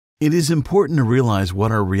It is important to realize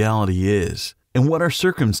what our reality is and what our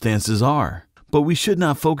circumstances are, but we should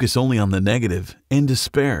not focus only on the negative and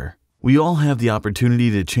despair. We all have the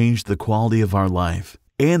opportunity to change the quality of our life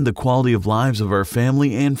and the quality of lives of our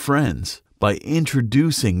family and friends by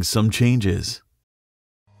introducing some changes.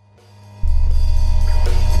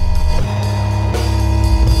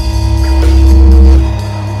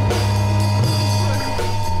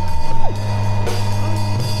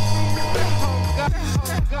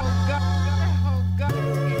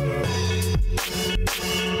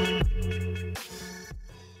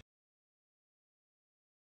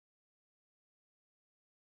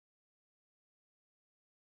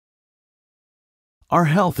 Our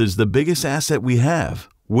health is the biggest asset we have,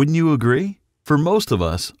 wouldn't you agree? For most of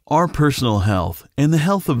us, our personal health and the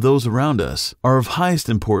health of those around us are of highest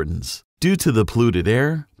importance. Due to the polluted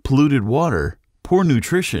air, polluted water, poor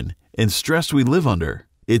nutrition, and stress we live under,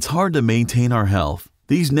 it's hard to maintain our health.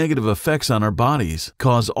 These negative effects on our bodies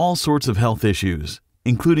cause all sorts of health issues,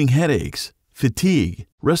 including headaches, fatigue,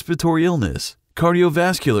 respiratory illness,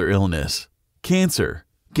 cardiovascular illness, cancer,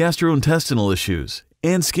 gastrointestinal issues,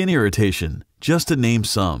 and skin irritation, just to name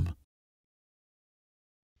some.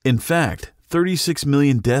 In fact, 36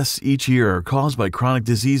 million deaths each year are caused by chronic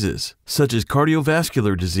diseases such as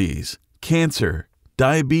cardiovascular disease, cancer,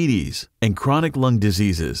 diabetes, and chronic lung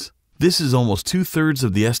diseases. This is almost 2/3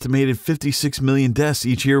 of the estimated 56 million deaths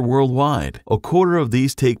each year worldwide. A quarter of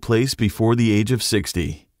these take place before the age of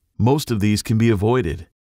 60. Most of these can be avoided.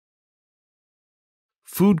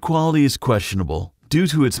 Food quality is questionable due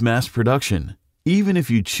to its mass production. Even if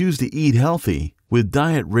you choose to eat healthy, with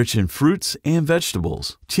diet rich in fruits and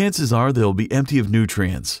vegetables, chances are they'll be empty of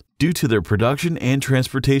nutrients due to their production and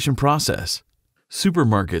transportation process.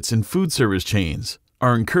 Supermarkets and food service chains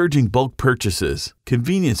are encouraging bulk purchases,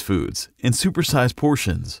 convenience foods, and supersized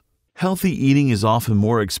portions. Healthy eating is often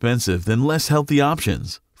more expensive than less healthy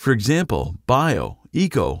options. For example, bio,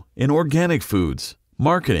 eco, and organic foods.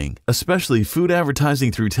 Marketing, especially food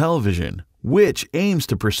advertising through television, which aims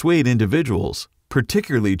to persuade individuals,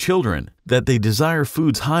 particularly children, that they desire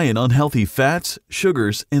foods high in unhealthy fats,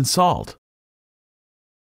 sugars, and salt.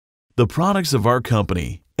 The products of our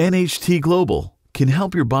company, NHT Global, can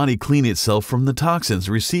help your body clean itself from the toxins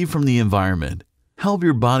received from the environment, help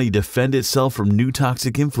your body defend itself from new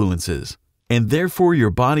toxic influences, and therefore your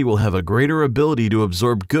body will have a greater ability to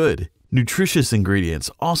absorb good, nutritious ingredients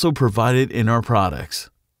also provided in our products.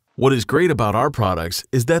 What is great about our products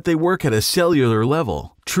is that they work at a cellular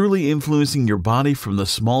level, truly influencing your body from the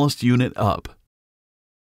smallest unit up.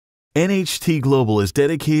 NHT Global is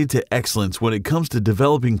dedicated to excellence when it comes to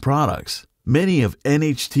developing products. Many of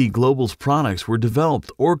NHT Global's products were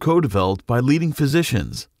developed or co-developed by leading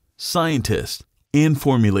physicians, scientists, and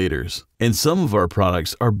formulators, and some of our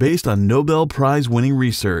products are based on Nobel Prize-winning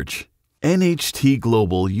research. NHT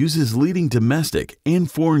Global uses leading domestic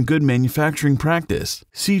and foreign good manufacturing practice,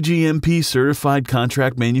 CGMP certified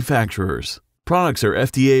contract manufacturers. Products are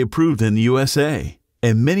FDA approved in the USA,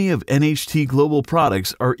 and many of NHT Global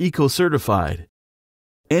products are eco-certified.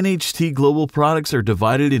 NHT Global products are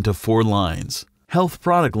divided into 4 lines: health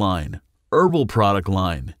product line, herbal product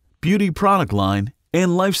line, beauty product line,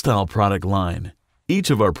 and lifestyle product line.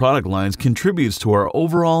 Each of our product lines contributes to our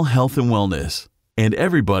overall health and wellness. And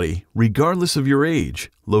everybody, regardless of your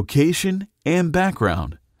age, location, and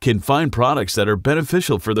background, can find products that are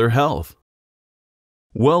beneficial for their health.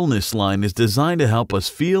 Wellness line is designed to help us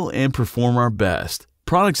feel and perform our best.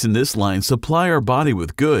 Products in this line supply our body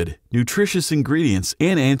with good, nutritious ingredients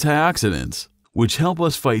and antioxidants, which help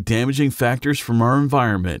us fight damaging factors from our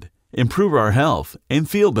environment, improve our health, and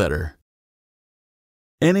feel better.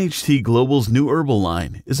 NHT Global's new herbal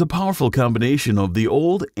line is a powerful combination of the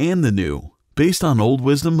old and the new, based on old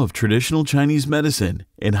wisdom of traditional Chinese medicine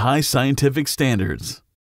and high scientific standards.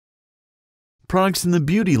 Products in the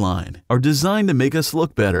beauty line are designed to make us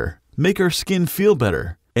look better, make our skin feel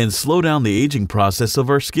better, and slow down the aging process of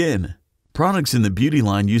our skin. Products in the beauty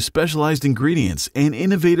line use specialized ingredients and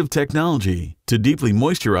innovative technology to deeply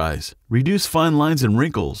moisturize, reduce fine lines and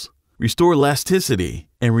wrinkles, restore elasticity,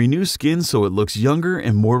 and renew skin so it looks younger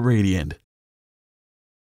and more radiant.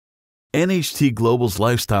 NHT Global's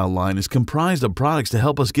lifestyle line is comprised of products to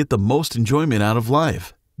help us get the most enjoyment out of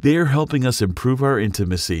life. They are helping us improve our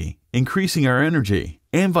intimacy, increasing our energy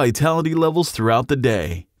and vitality levels throughout the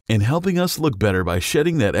day, and helping us look better by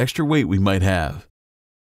shedding that extra weight we might have.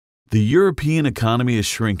 The European economy is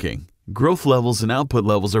shrinking. Growth levels and output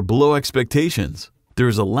levels are below expectations. There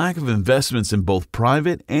is a lack of investments in both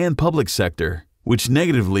private and public sector, which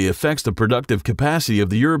negatively affects the productive capacity of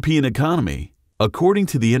the European economy. According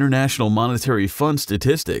to the International Monetary Fund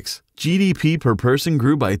statistics, GDP per person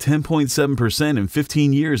grew by 10.7% in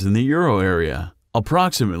 15 years in the euro area,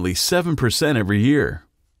 approximately 7% every year.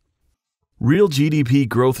 Real GDP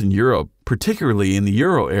growth in Europe, particularly in the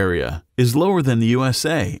euro area, is lower than the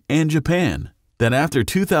USA and Japan, that after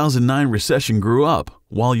 2009 recession grew up,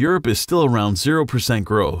 while Europe is still around 0%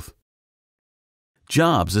 growth.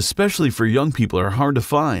 Jobs, especially for young people, are hard to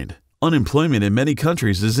find. Unemployment in many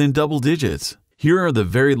countries is in double digits. Here are the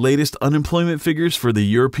very latest unemployment figures for the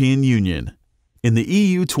European Union. In the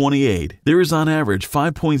EU 28, there is on average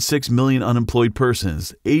 5.6 million unemployed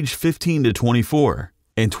persons aged 15 to 24,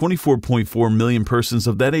 and 24.4 million persons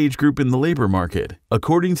of that age group in the labor market,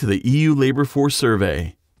 according to the EU Labor Force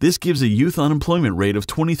Survey. This gives a youth unemployment rate of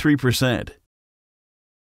 23%.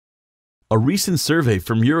 A recent survey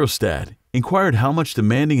from Eurostat inquired how much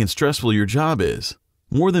demanding and stressful your job is.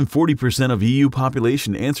 More than 40% of EU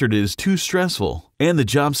population answered it is too stressful, and the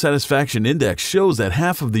job satisfaction index shows that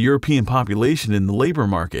half of the European population in the labor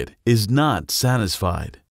market is not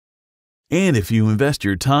satisfied. And if you invest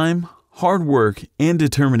your time, hard work, and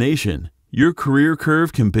determination, your career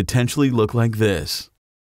curve can potentially look like this.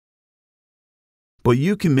 But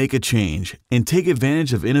you can make a change and take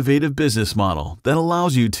advantage of an innovative business model that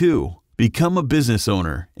allows you to become a business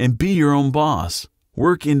owner and be your own boss.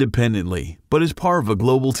 Work independently, but as part of a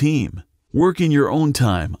global team. Work in your own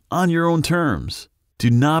time, on your own terms. Do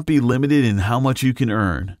not be limited in how much you can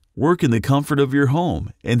earn. Work in the comfort of your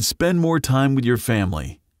home and spend more time with your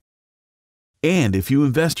family. And if you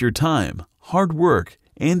invest your time, hard work,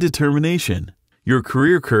 and determination, your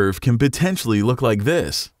career curve can potentially look like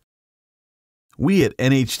this. We at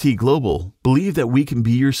NHT Global believe that we can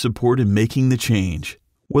be your support in making the change.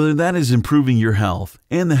 Whether that is improving your health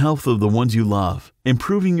and the health of the ones you love,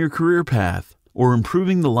 improving your career path, or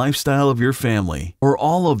improving the lifestyle of your family, or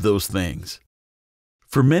all of those things.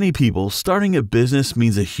 For many people, starting a business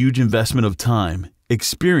means a huge investment of time,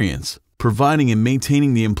 experience, providing and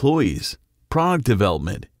maintaining the employees, product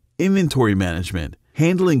development, inventory management,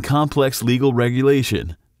 handling complex legal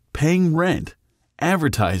regulation, paying rent,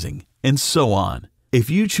 advertising, and so on. If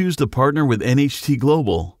you choose to partner with NHT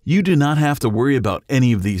Global, you do not have to worry about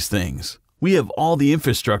any of these things. We have all the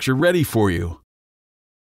infrastructure ready for you.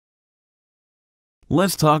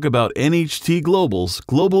 Let's talk about NHT Global's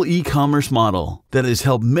global e-commerce model that has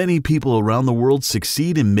helped many people around the world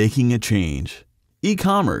succeed in making a change.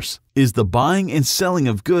 E-commerce is the buying and selling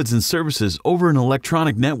of goods and services over an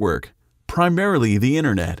electronic network, primarily the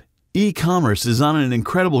internet. E-commerce is on an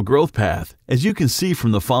incredible growth path, as you can see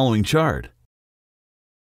from the following chart.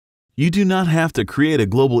 You do not have to create a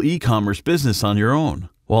global e-commerce business on your own.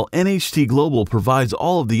 While NHT Global provides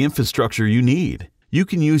all of the infrastructure you need, you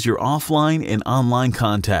can use your offline and online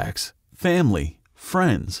contacts, family,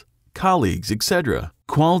 friends, colleagues, etc.,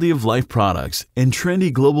 quality of life products, and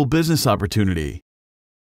trendy global business opportunity.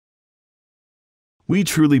 We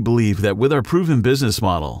truly believe that with our proven business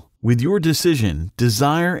model, with your decision,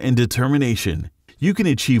 desire, and determination, you can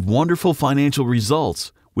achieve wonderful financial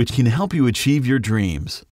results which can help you achieve your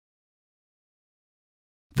dreams.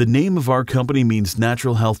 The name of our company means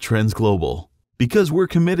Natural Health Trends Global. Because we're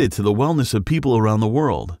committed to the wellness of people around the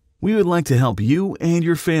world, we would like to help you and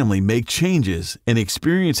your family make changes and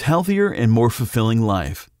experience healthier and more fulfilling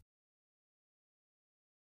life.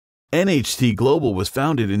 NHT Global was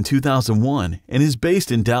founded in 2001 and is based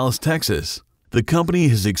in Dallas, Texas. The company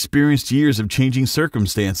has experienced years of changing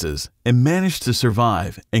circumstances and managed to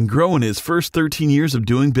survive and grow in its first 13 years of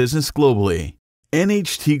doing business globally.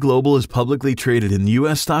 NHT Global is publicly traded in the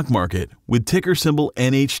U.S. stock market with ticker symbol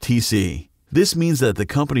NHTC. This means that the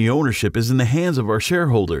company ownership is in the hands of our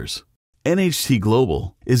shareholders. NHT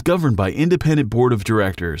Global is governed by independent board of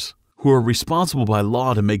directors who are responsible by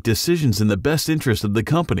law to make decisions in the best interest of the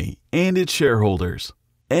company and its shareholders.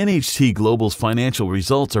 NHT Global's financial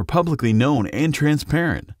results are publicly known and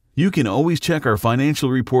transparent. You can always check our financial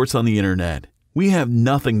reports on the internet. We have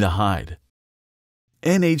nothing to hide.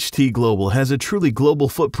 NHT Global has a truly global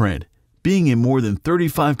footprint, being in more than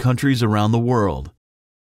 35 countries around the world.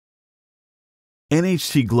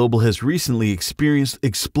 NHT Global has recently experienced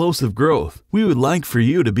explosive growth. We would like for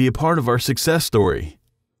you to be a part of our success story.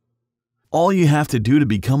 All you have to do to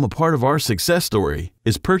become a part of our success story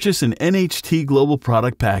is purchase an NHT Global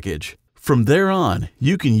product package. From there on,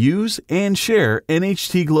 you can use and share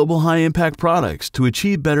NHT Global high-impact products to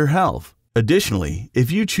achieve better health. Additionally, if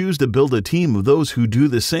you choose to build a team of those who do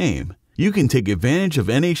the same, you can take advantage of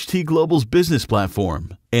NHT Global's business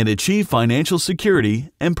platform and achieve financial security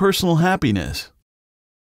and personal happiness.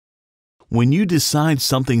 When you decide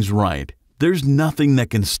something's right, there's nothing that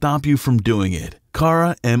can stop you from doing it.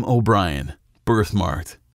 Cara M. O'Brien,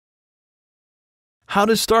 birthmarked. How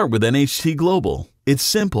to start with NHT Global? It's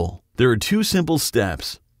simple. There are 2 simple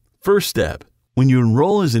steps. First step. When you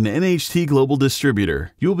enroll as an NHT Global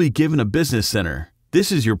distributor, you'll be given a business center. This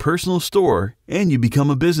is your personal store, and you become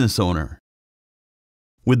a business owner.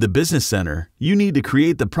 With the business center, you need to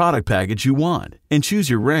create the product package you want and choose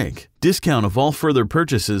your rank. Discount of all further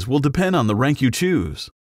purchases will depend on the rank you choose.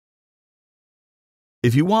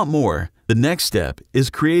 If you want more, the next step is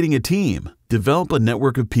creating a team. Develop a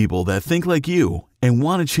network of people that think like you and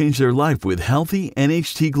want to change their life with healthy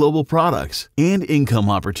NHT Global products and income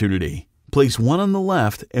opportunity. Place one on the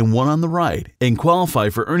left and one on the right and qualify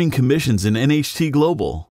for earning commissions in NHT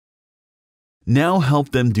Global. Now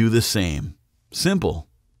help them do the same. Simple,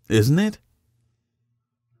 isn't it?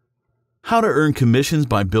 How to earn commissions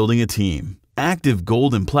by building a team. Active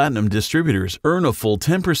Gold and Platinum distributors earn a full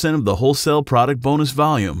 10% of the wholesale product bonus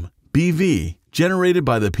volume, BV, generated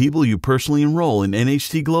by the people you personally enroll in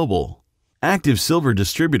NHT Global. Active Silver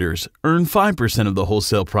distributors earn 5% of the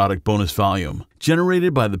wholesale product bonus volume,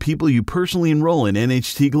 generated by the people you personally enroll in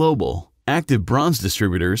NHT Global. Active Bronze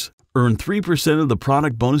distributors earn 3% of the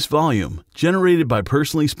product bonus volume, generated by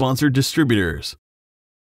personally sponsored distributors.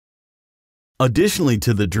 Additionally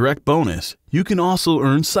to the direct bonus, you can also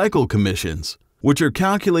earn cycle commissions, which are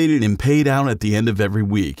calculated and paid out at the end of every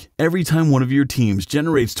week. Every time one of your teams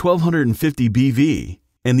generates 1,250 BV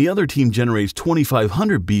and the other team generates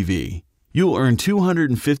 2,500 BV, you'll earn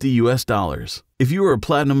 $250 US. If you are a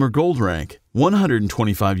Platinum or Gold rank,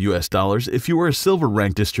 $125 US if you are a Silver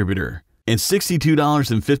rank distributor, and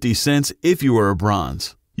 $62.50 if you are a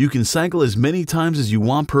Bronze. You can cycle as many times as you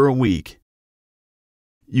want per week.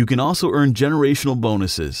 You can also earn generational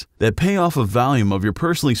bonuses that pay off a volume of your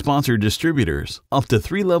personally sponsored distributors up to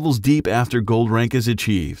 3 levels deep after Gold rank is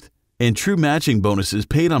achieved. And true matching bonuses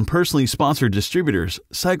paid on personally sponsored distributors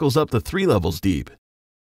cycles up to 3 levels deep.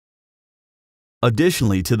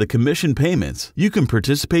 Additionally to the commission payments, you can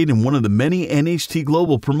participate in one of the many NHT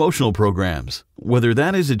Global promotional programs, whether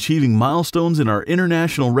that is achieving milestones in our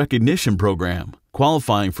International Recognition Program,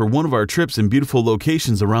 qualifying for one of our trips in beautiful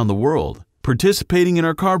locations around the world, participating in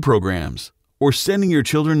our card programs, or sending your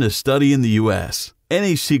children to study in the U.S.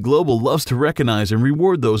 NHT Global loves to recognize and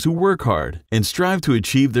reward those who work hard and strive to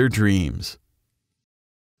achieve their dreams.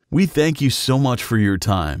 We thank you so much for your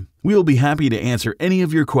time. We will be happy to answer any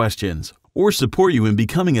of your questions or support you in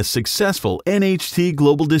becoming a successful NHT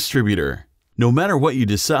Global distributor. No matter what you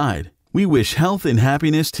decide, we wish health and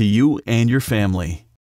happiness to you and your family.